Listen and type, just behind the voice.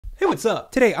Hey, what's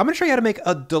up? Today, I'm gonna show you how to make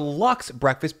a deluxe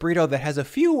breakfast burrito that has a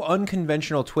few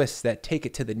unconventional twists that take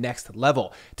it to the next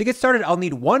level. To get started, I'll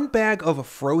need 1 bag of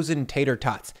frozen tater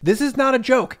tots. This is not a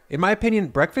joke. In my opinion,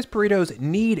 breakfast burritos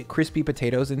need crispy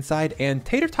potatoes inside, and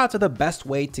tater tots are the best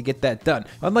way to get that done.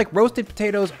 Unlike roasted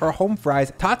potatoes or home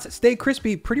fries, tots stay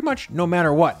crispy pretty much no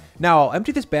matter what. Now, I'll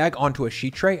empty this bag onto a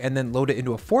sheet tray and then load it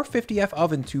into a 450F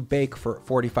oven to bake for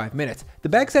 45 minutes. The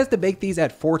bag says to bake these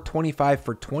at 425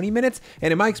 for 20 minutes,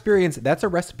 and in my experience, that's a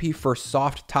recipe for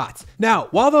soft tots. Now,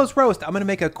 while those roast, I'm gonna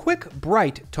make a quick,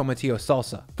 bright tomatillo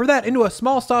salsa. For that, into a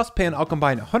small saucepan, I'll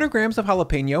combine 100 grams of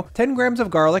jalapeno, 10 grams of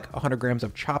garlic, 100 grams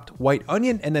of chopped white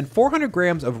onion, and then 400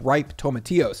 grams of ripe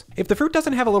tomatillos. If the fruit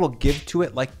doesn't have a little give to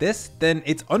it like this, then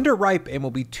it's underripe and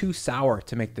will be too sour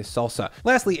to make this salsa.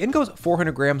 Lastly, in goes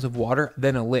 400 grams of water,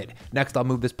 then a lid. Next, I'll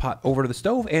move this pot over to the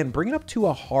stove and bring it up to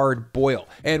a hard boil.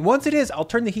 And once it is, I'll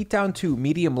turn the heat down to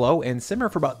medium-low and simmer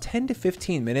for about 10 to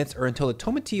 15 minutes or until the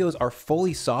tomatillos are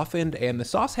fully softened and the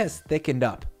sauce has thickened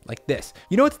up. Like this.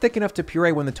 You know it's thick enough to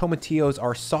puree when the tomatillos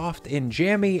are soft and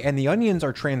jammy and the onions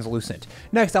are translucent.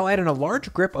 Next, I'll add in a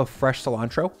large grip of fresh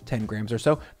cilantro, 10 grams or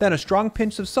so, then a strong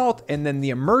pinch of salt, and then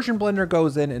the immersion blender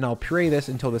goes in and I'll puree this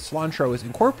until the cilantro is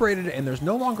incorporated and there's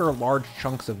no longer large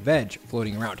chunks of veg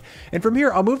floating around. And from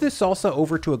here, I'll move this salsa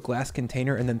over to a glass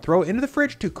container and then throw it into the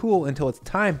fridge to cool until it's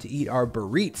time to eat our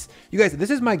burritos. You guys, this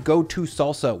is my go-to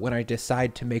salsa when I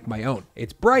decide to make my own.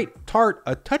 It's bright, tart,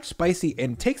 a touch spicy,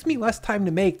 and takes me less time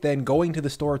to make than going to the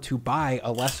store to buy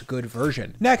a less good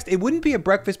version. Next, it wouldn't be a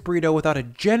breakfast burrito without a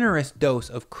generous dose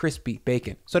of crispy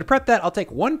bacon. So to prep that, I'll take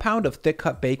 1 pound of thick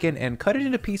cut bacon and cut it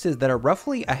into pieces that are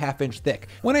roughly a ½ inch thick.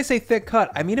 When I say thick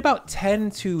cut, I mean about 10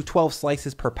 to 12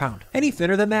 slices per pound. Any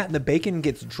thinner than that, and the bacon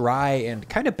gets dry and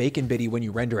kind of bacon bitty when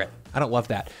you render it. I don't love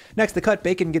that. Next, the cut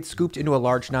bacon gets scooped into a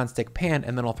large nonstick pan,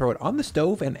 and then I'll throw it on the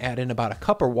stove and add in about a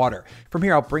cup of water. From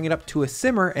here, I'll bring it up to a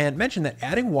simmer and mention that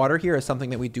adding water here is something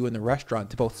that we do in the restaurant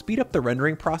to both speed up the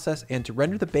rendering process and to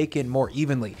render the bacon more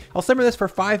evenly. I'll simmer this for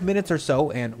 5 minutes or so,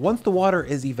 and once the water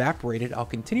is evaporated, I'll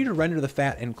continue to render the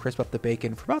fat and crisp up the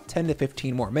bacon for about 10 to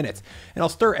 15 more minutes. And I'll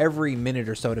stir every minute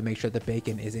or so to make sure the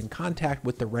bacon is in contact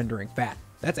with the rendering fat.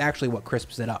 That's actually what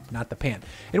crisps it up, not the pan.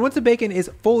 And once the bacon is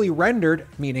fully rendered,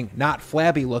 meaning not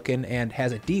flabby looking and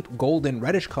has a deep golden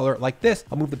reddish color like this,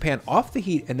 I'll move the pan off the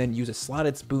heat and then use a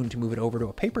slotted spoon to move it over to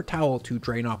a paper towel to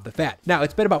drain off the fat. Now,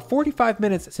 it's been about 45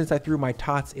 minutes since I threw my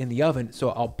tots in the oven,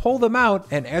 so I'll pull them out,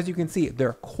 and as you can see,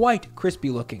 they're quite crispy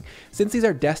looking. Since these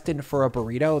are destined for a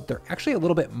burrito, they're actually a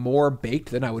little bit more baked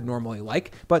than I would normally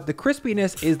like, but the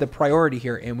crispiness is the priority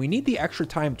here, and we need the extra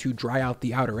time to dry out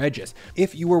the outer edges.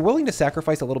 If you were willing to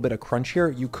sacrifice a little bit of crunch here,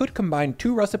 you could combine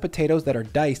 2 russet potatoes that are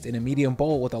diced in a medium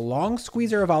bowl with a long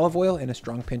squeezer of olive oil and a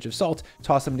strong pinch of salt,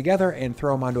 toss them together and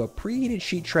throw them onto a preheated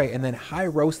sheet tray and then high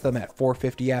roast them at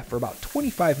 450F for about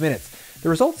 25 minutes. The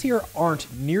results here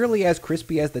aren't nearly as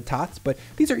crispy as the tots, but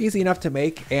these are easy enough to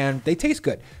make and they taste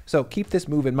good, so keep this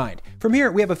move in mind. From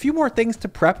here, we have a few more things to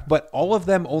prep, but all of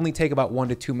them only take about 1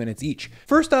 to 2 minutes each.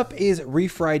 First up is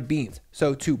refried beans.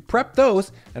 So to prep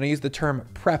those, and I use the term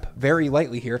prep very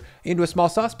lightly here, into a small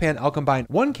saucepan, I'll combine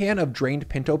 1 can of drained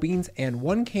pinto beans and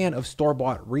 1 can of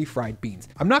store-bought refried beans.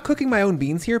 I'm not cooking my own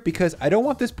beans here because I don't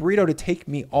want this burrito to take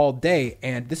me all day,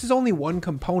 and this is only 1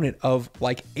 component of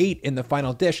like 8 in the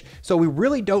final dish, so we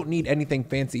really don't need anything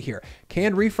fancy here.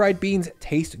 Canned refried beans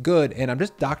taste good, and I'm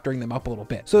just doctoring them up a little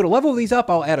bit. So to level these up,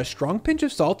 I'll add a strong pinch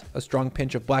of salt, a strong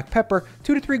pinch of black pepper,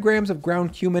 2 to 3 grams of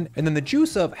ground cumin, and then the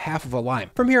juice of ½ of a lime.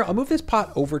 From here, I'll move this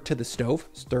pot over to the stove,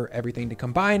 stir everything to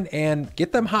combine, and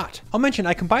get them hot. I'll mention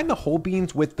I combined the whole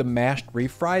beans with the mashed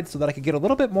refried so that I could get a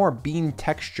little bit more bean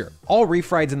texture. All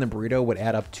refrieds in the burrito would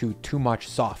add up to too much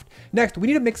soft. Next, we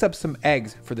need to mix up some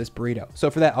eggs for this burrito.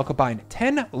 So for that, I'll combine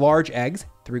 10 large eggs,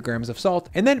 3 grams of salt,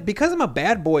 and then because I'm a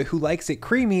bad boy who likes it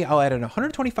creamy, I'll add in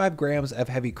 125 grams of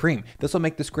heavy cream. This will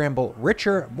make the scramble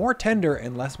richer, more tender,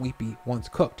 and less weepy once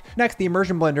cooked. Next, the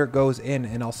immersion blender goes in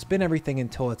and I'll spin everything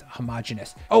until it's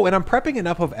homogeneous. Oh, and I'm prepping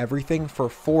enough of everything for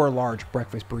 4 large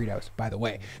breakfast burritos, by the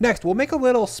way. Next, we'll make a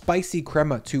little spicy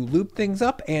crema to lube things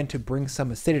up and to bring some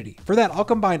acidity. For that, I'll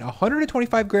combine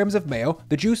 125 grams of mayo,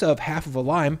 the juice of ½ of a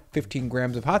lime, 15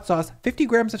 grams of hot sauce, 50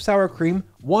 grams of sour cream,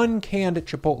 1 canned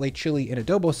chipotle chili in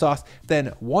adobo sauce, then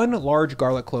 1 large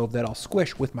garlic clove that I'll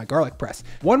squish with my garlic press.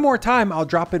 One more time, I'll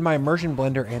drop in my immersion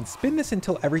blender and spin this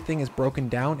until everything is broken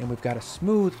down and we've got a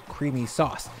smooth, creamy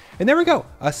sauce. And there we go,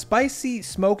 a spicy,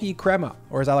 smoky crema,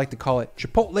 or as I like to call it,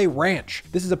 chipotle ranch.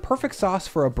 This is a perfect sauce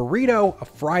for a burrito, a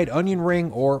fried onion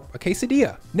ring, or a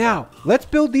quesadilla. Now, let's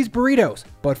build these burritos.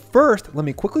 But first, let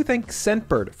me quickly thank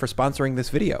Scentbird for sponsoring this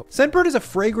video. Scentbird is a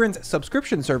fragrance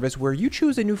subscription service where you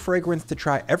choose a new fragrance to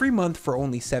try every month for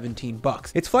only 17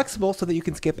 bucks. It's flexible so that you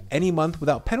can skip any month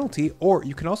without penalty, or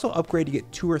you can also upgrade to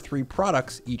get 2 or 3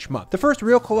 products each month. The first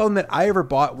real cologne that I ever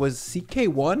bought was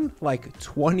CK1 like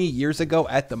 20 years ago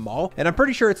at the mall, and I'm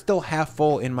pretty sure it's still half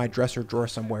full in my dresser drawer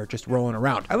somewhere just rolling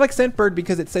around. I like Scentbird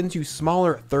because it sends you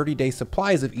smaller 30-day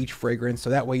supplies of each fragrance, so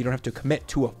that way you don't have to commit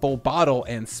to a full bottle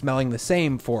and smelling the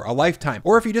same for a lifetime.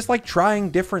 Or if you just like trying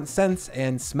different scents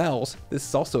and smells, this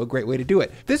is also a great way to do it.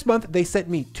 This month they sent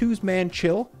me Tuesman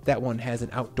Chill. That one has an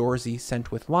outdoorsy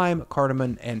scent with lime,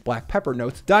 cardamom, and black pepper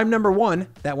notes. Dime number 1,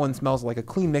 that one smells like a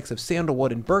clean mix of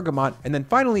sandalwood and bergamot. And then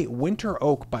finally Winter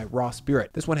Oak by Raw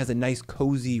Spirit. This one has a nice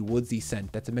cozy woodsy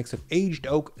scent that's a mix of aged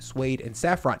oak, suede, and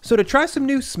saffron. So to try some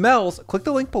new smells, click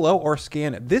the link below or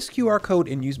scan this QR code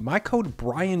and use my code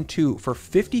Brian2 for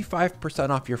 55%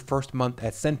 off your first month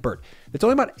at Scentbird. It's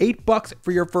only about $8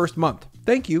 for your first month.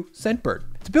 Thank you, Scentbird.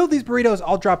 To build these burritos,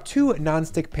 I'll drop 2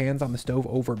 non-stick pans on the stove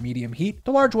over medium heat.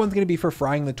 The large one's gonna be for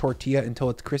frying the tortilla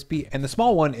until it's crispy, and the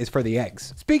small one is for the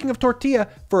eggs. Speaking of tortilla,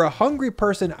 for a hungry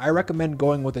person, I recommend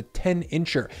going with a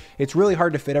 10-incher. It's really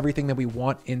hard to fit everything that we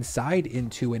want inside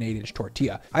into an 8-inch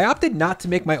tortilla. I opted not to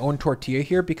make my own tortilla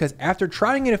here because after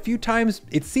trying it a few times,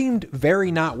 it seemed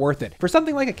very not worth it. For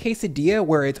something like a quesadilla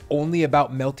where it's only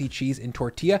about melty cheese and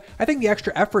tortilla, I think the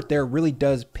extra effort there really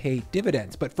does pay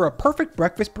dividends. But for a perfect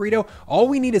breakfast burrito,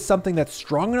 all we need is something that's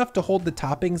strong enough to hold the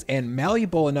toppings and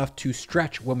malleable enough to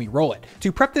stretch when we roll it. To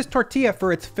prep this tortilla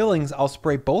for its fillings, I'll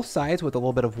spray both sides with a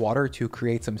little bit of water to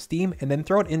create some steam and then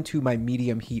throw it into my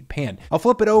medium heat pan. I'll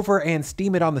flip it over and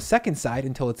steam it on the second side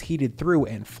until it's heated through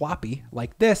and floppy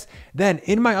like this. Then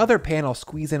in my other pan, I'll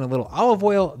squeeze in a little olive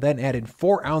oil, then add in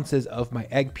 4 ounces of my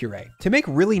egg puree. To make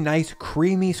really nice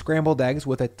creamy scrambled eggs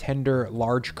with a tender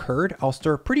large curd, I'll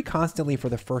stir pretty constantly for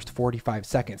the first 45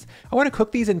 seconds. I want to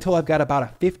cook these until I've got about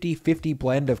a 50-50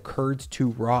 blend of curds to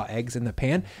raw eggs in the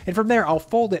pan, and from there I'll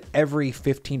fold it every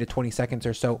 15 to 20 seconds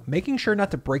or so, making sure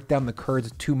not to break down the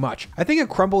curds too much. I think a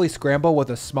crumbly scramble with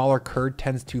a smaller curd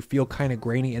tends to feel kind of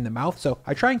grainy in the mouth, so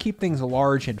I try and keep things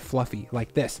large and fluffy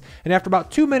like this. And after about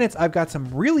 2 minutes, I've got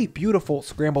some really beautiful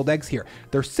scrambled eggs here.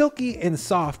 They're silky and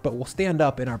soft, but will stand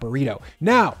up in our burrito.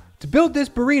 Now, to build this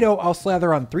burrito, I'll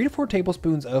slather on 3 to 4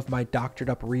 tablespoons of my doctored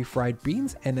up refried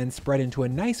beans and then spread into a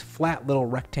nice flat little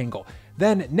rectangle.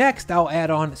 Then next, I'll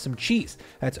add on some cheese.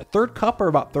 That's a 1/3 cup or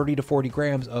about 30 to 40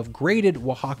 grams of grated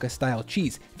Oaxaca style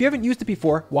cheese. If you haven't used it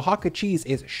before, Oaxaca cheese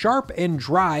is sharp and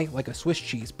dry like a Swiss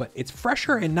cheese, but it's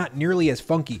fresher and not nearly as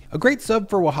funky. A great sub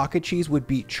for Oaxaca cheese would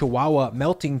be Chihuahua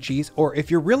melting cheese, or if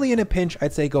you're really in a pinch,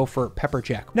 I'd say go for pepper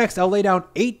jack. Next, I'll lay down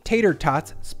 8 tater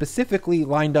tots, specifically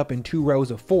lined up in 2 rows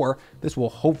of 4. This will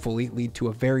hopefully lead to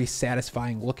a very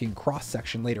satisfying looking cross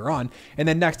section later on. And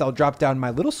then next, I'll drop down my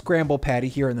little scramble patty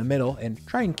here in the middle and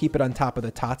try and keep it on top of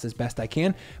the tots as best I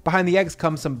can. Behind the eggs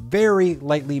comes some very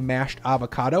lightly mashed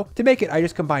avocado. To make it, I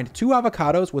just combined 2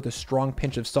 avocados with a strong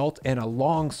pinch of salt and a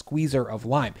long squeezer of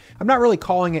lime. I'm not really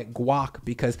calling it guac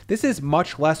because this is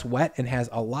much less wet and has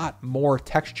a lot more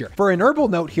texture. For an herbal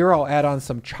note here, I'll add on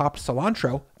some chopped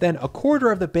cilantro, then a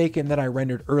 1/4 of the bacon that I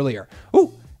rendered earlier.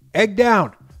 Ooh, egg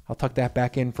down. I'll tuck that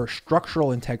back in for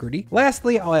structural integrity.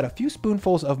 Lastly, I'll add a few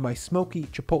spoonfuls of my smoky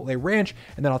chipotle ranch,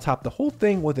 and then I'll top the whole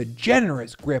thing with a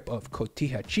generous grip of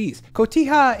Cotija cheese.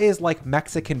 Cotija is like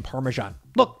Mexican Parmesan.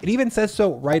 Look, it even says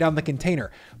so right on the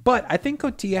container, but I think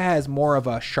Cotija has more of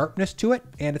a sharpness to it,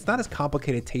 and it's not as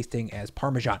complicated tasting as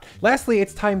Parmesan. Lastly,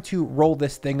 it's time to roll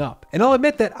this thing up. And I'll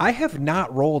admit that I have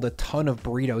not rolled a ton of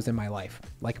burritos in my life,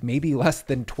 like maybe less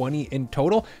than 20 in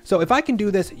total. So if I can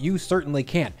do this, you certainly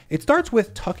can. It starts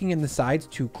with tucking in the sides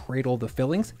to cradle the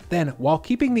fillings. Then, while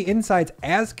keeping the insides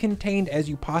as contained as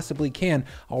you possibly can,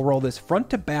 I'll roll this front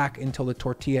to back until the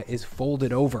tortilla is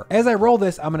folded over. As I roll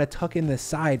this, I'm gonna tuck in the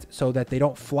sides so that they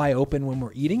don't fly open when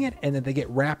we're eating it, and then they get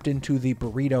wrapped into the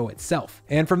burrito itself.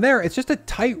 And from there, it's just a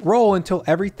tight roll until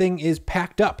everything is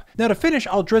packed up. Now to finish,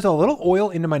 I'll drizzle a little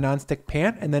oil into my nonstick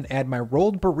pan and then add my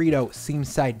rolled burrito seam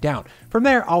side down. From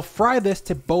there, I'll fry this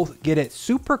to both get it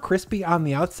super crispy on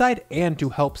the outside and to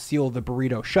help seal the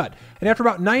burrito shut. And after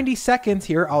about 90 seconds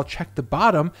here, I'll check the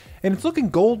bottom and it's looking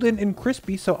golden and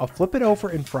crispy, so I'll flip it over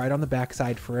and fry it on the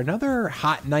backside for another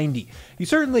hot 90. You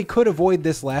certainly could avoid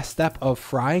this last step of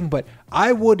frying, but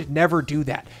I would never do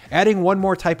that. Adding one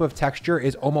more type of texture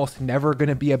is almost never going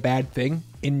to be a bad thing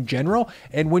in general.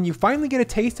 And when you finally get a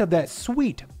taste of that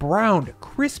sweet, browned,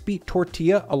 crispy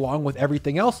tortilla along with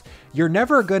everything else, you're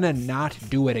never going to not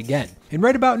do it again. And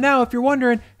right about now, if you're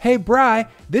wondering, hey Bri,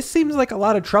 this seems like a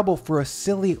lot of trouble for a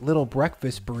silly little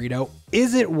breakfast burrito.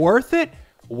 Is it worth it?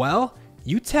 Well,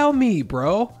 You tell me,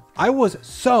 bro. I was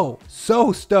so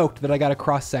stoked that I got a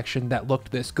cross section that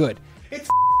looked this good. It's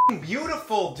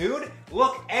beautiful, dude.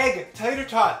 Look, egg tater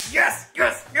tots. Yes.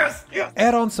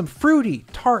 Add on some fruity,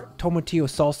 tart tomatillo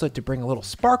salsa to bring a little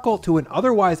sparkle to an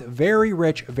otherwise very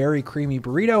rich, very creamy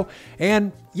burrito.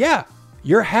 And yeah,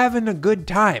 you're having a good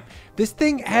time. This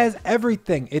thing has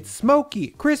everything. It's smoky,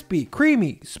 crispy,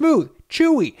 creamy, smooth,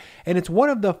 chewy, and it's one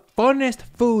of the funnest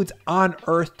foods on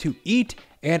earth to eat.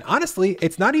 And honestly,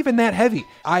 it's not even that heavy.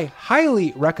 I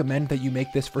highly recommend that you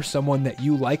make this for someone that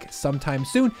you like sometime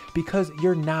soon because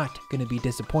you're not gonna be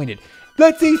disappointed.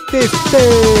 Let's eat this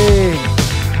thing!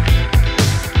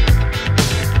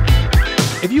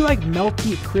 If you like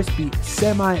melty, crispy,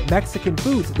 semi-Mexican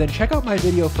foods, then check out my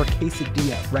video for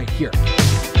quesadilla right here.